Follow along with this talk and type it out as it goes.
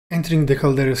entering the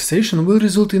Caldera station will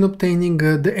result in obtaining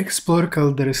the Explore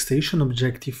Caldera station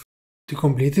objective. To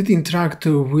complete it, interact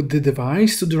with the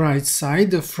device to the right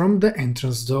side from the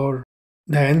entrance door.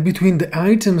 Then, between the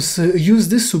items, use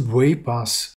the subway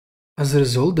pass. As a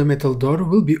result, the metal door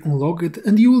will be unlocked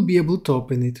and you will be able to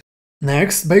open it.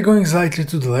 Next, by going slightly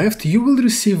to the left, you will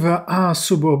receive a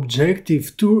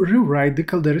sub-objective to rewrite the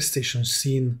Caldera station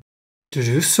scene. To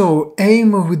do so,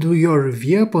 aim with your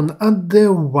weapon at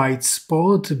the white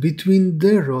spot between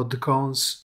the rod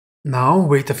cones. Now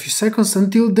wait a few seconds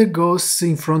until the ghosts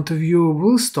in front of you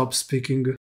will stop speaking.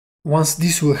 Once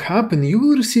this will happen, you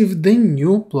will receive the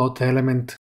new plot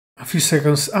element. A few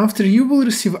seconds after, you will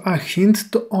receive a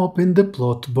hint to open the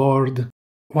plot board.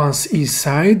 Once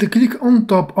inside, click on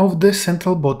top of the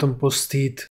central bottom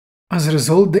post-it. As a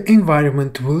result, the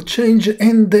environment will change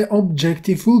and the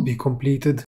objective will be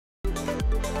completed.